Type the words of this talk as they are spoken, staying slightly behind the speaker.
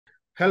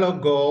Hello,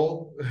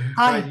 Gol.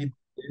 How Hi. you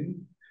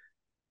doing?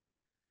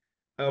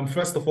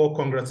 First of all,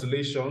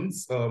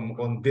 congratulations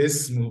on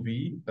this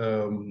movie.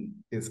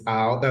 It's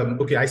out.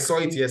 Okay, I saw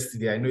it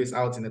yesterday. I know it's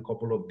out in a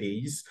couple of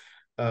days.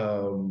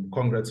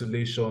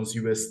 Congratulations,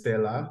 you were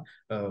stellar.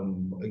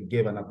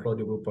 Gave an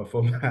applaudable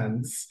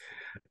performance.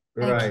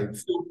 Thank you. Right.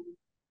 So,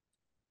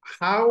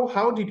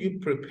 how did you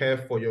prepare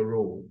for your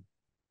role?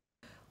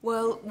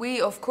 Well,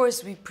 we of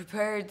course we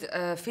prepared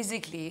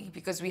physically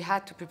because we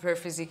had to prepare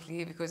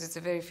physically because it's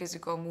a very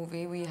physical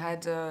movie. We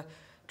had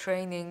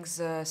trainings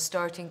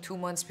starting 2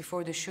 months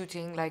before the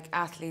shooting, like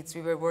athletes.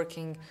 We were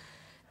working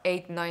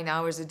 8, 9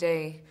 hours a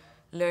day,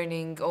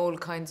 learning all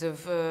kinds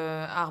of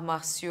arts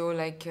martiaux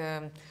like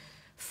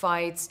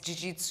fights,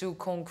 jiu-jitsu,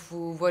 kung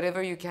fu,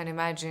 whatever you can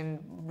imagine.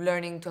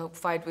 Learning to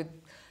fight with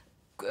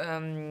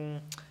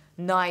um,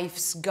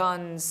 knives,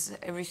 guns,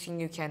 everything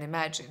you can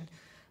imagine.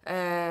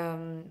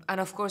 And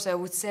of course, I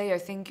would say I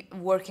think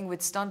working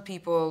with stunt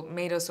people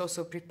made us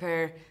also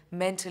prepare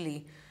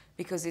mentally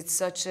because it's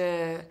such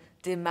a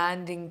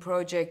demanding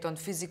project on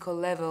physical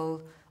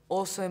level,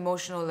 also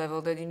emotional level,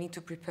 that you need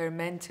to prepare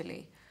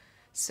mentally.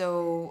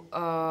 So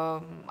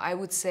I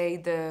would say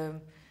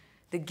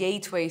the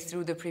gateway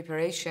through the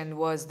preparation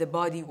was the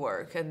body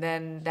work, and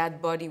then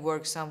that body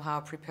work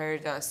somehow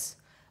prepared us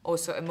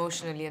also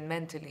emotionally and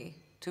mentally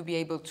to be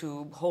able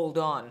to hold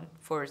on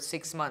for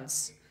 6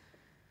 months.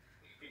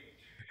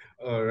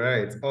 All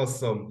right,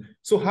 awesome.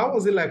 So, how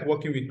was it like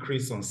working with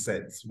Chris on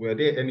set? Were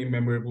there any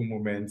memorable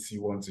moments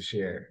you want to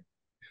share?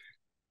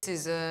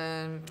 This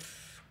is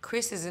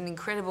Chris is an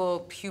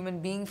incredible human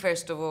being.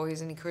 First of all,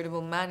 he's an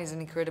incredible man. He's an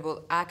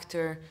incredible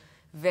actor,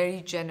 very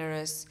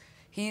generous.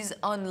 He's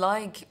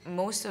unlike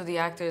most of the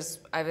actors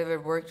I've ever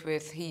worked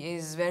with. He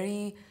is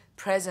very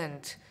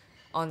present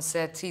on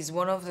set. He's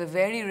one of the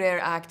very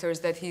rare actors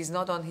that he's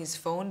not on his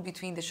phone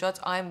between the shots.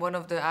 I'm one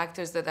of the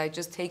actors that I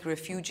just take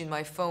refuge in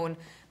my phone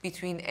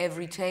between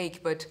every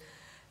take, but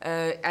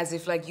as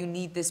if like you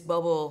need this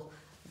bubble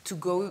to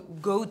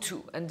go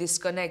to and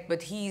disconnect.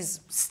 But he's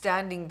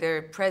standing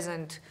there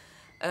present.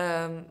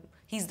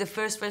 He's the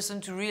first person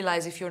to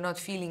realize if you're not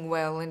feeling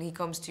well, and he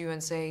comes to you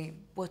and say,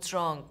 "What's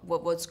wrong?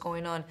 What's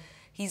going on?"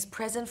 He's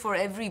present for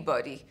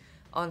everybody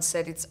on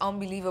set. It's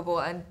unbelievable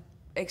and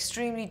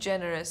extremely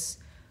generous,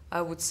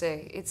 I would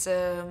say.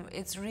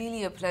 It's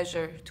really a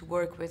pleasure to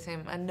work with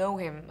him and know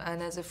him.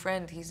 And as a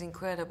friend, he's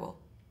incredible.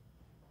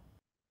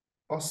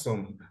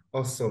 Awesome.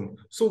 Awesome.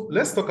 So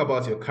let's talk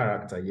about your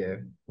character, yeah.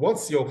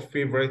 What's your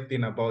favorite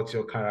thing about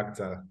your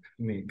character,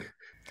 Nick?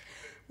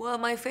 Well,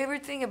 my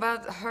favorite thing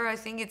about her, I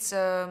think it's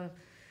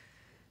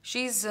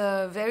she's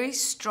very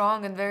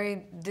strong and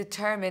very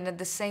determined at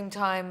the same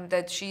time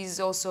that she's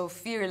also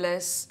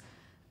fearless,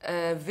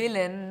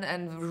 villain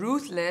and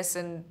ruthless,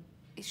 and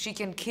she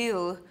can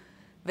kill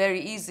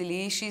very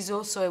easily. She's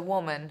also a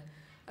woman.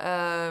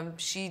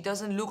 She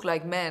doesn't look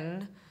like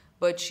men,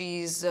 but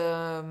she's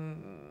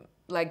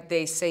like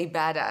they say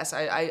badass.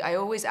 I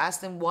always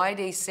ask them why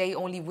they say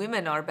only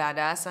women are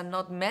badass and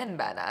not men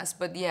badass.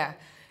 But yeah,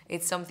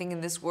 it's something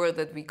in this world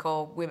that we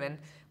call women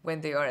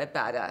when they are a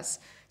badass.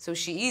 So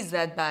she is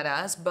that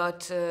badass, but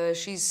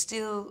she's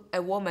still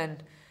a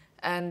woman.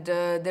 And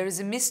there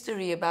is a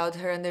mystery about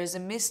her, and there's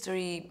a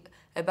mystery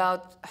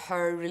about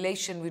her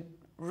relation with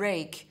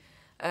Rake.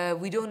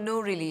 We don't know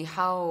really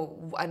how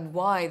and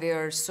why they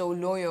are so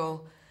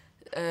loyal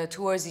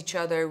towards each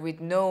other with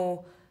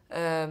no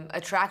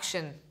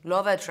attraction,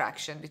 love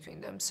attraction between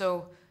them.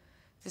 So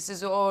this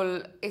is all,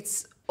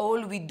 it's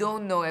all we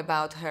don't know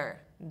about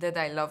her that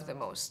I love the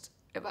most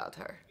about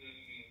her.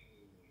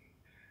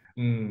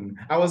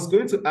 I was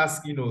going to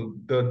ask,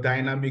 the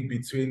dynamic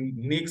between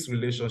Nick's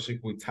relationship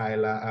with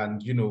Tyler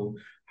and,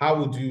 how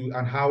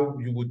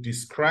you would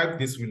describe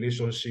this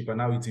relationship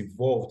and how it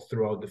evolved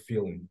throughout the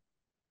film.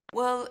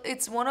 Well,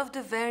 it's one of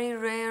the very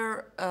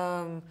rare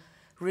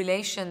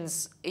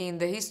relations in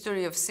the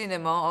history of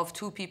cinema of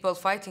two people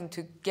fighting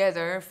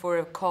together for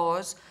a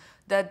cause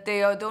that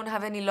they don't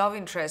have any love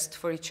interest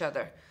for each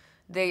other.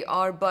 They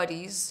are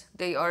buddies,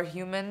 they are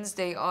humans,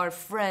 they are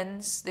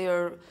friends,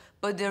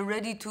 but they're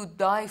ready to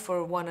die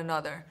for one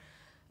another.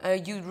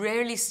 You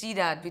rarely see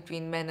that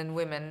between men and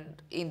women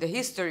in the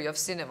history of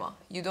cinema.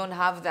 You don't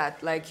have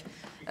that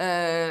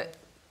uh,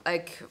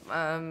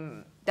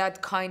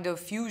 that kind of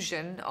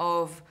fusion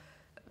of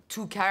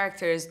two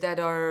characters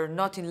that are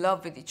not in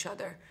love with each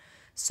other.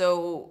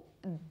 So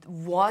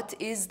what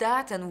is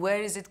that and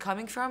where is it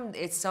coming from?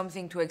 It's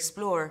something to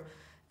explore.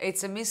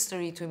 It's a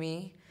mystery to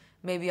me.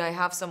 Maybe I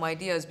have some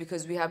ideas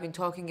because we have been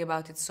talking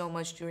about it so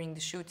much during the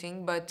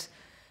shooting, but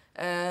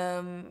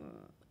um,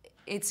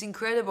 it's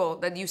incredible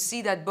that you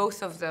see that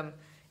both of them,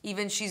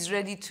 even she's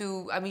ready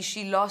to, I mean,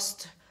 she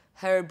lost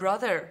her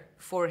brother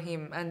for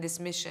him and this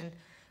mission,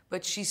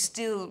 but she's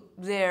still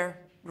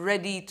there,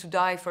 ready to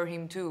die for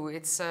him too.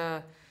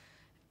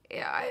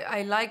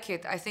 I like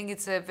it. I think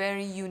it's a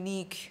very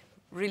unique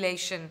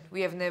relation we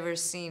have never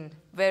seen,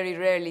 very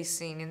rarely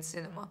seen in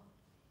cinema.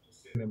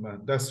 Cinema,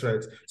 that's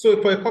right.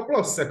 So for a couple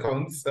of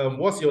seconds,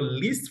 what's your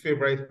least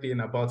favorite thing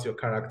about your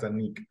character,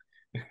 Nick?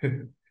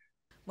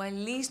 My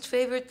least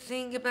favorite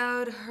thing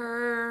about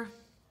her.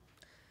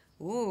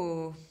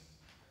 Ooh.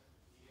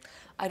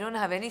 I don't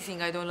have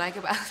anything I don't like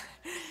about her.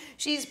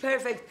 She's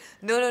perfect.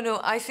 No, no, no.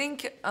 I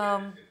think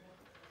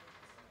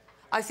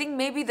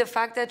maybe the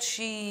fact that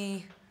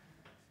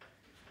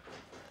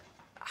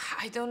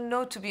I don't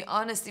know, to be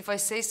honest. If I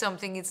say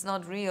something, it's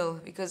not real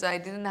because I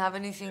didn't have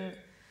anything.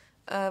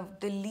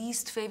 The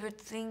least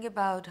favorite thing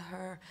about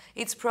her,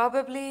 it's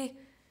probably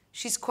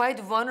she's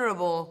quite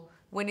vulnerable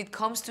when it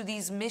comes to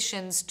these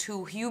missions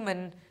to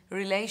human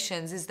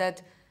relations. Is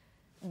that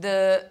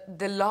the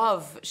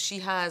love she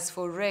has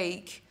for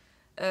Rake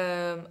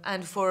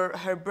and for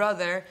her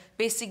brother?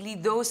 Basically,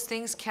 those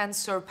things can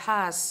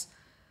surpass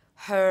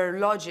her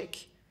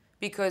logic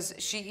because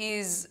she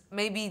is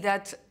maybe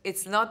that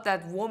it's not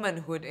that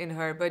womanhood in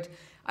her, but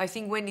I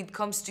think when it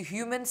comes to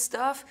human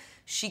stuff,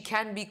 she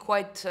can be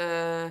quite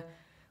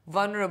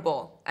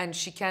vulnerable and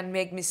she can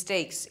make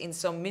mistakes in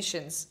some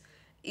missions,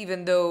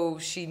 even though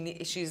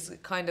she's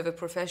kind of a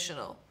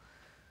professional.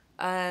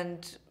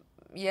 And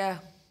yeah,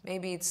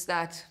 maybe it's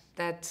that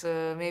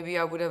maybe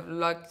I would have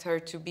liked her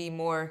to be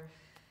more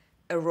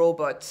a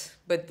robot,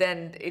 but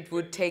then it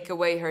would take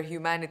away her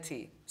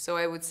humanity. So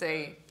I would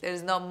say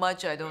there's not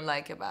much I don't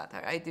like about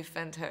her. I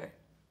defend her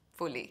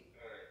fully.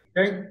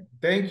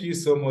 Thank you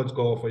so much,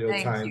 Gol, for your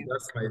Thank time. you.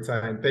 That's my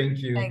time. Thank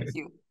you. Thank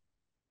you.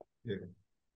 Yeah.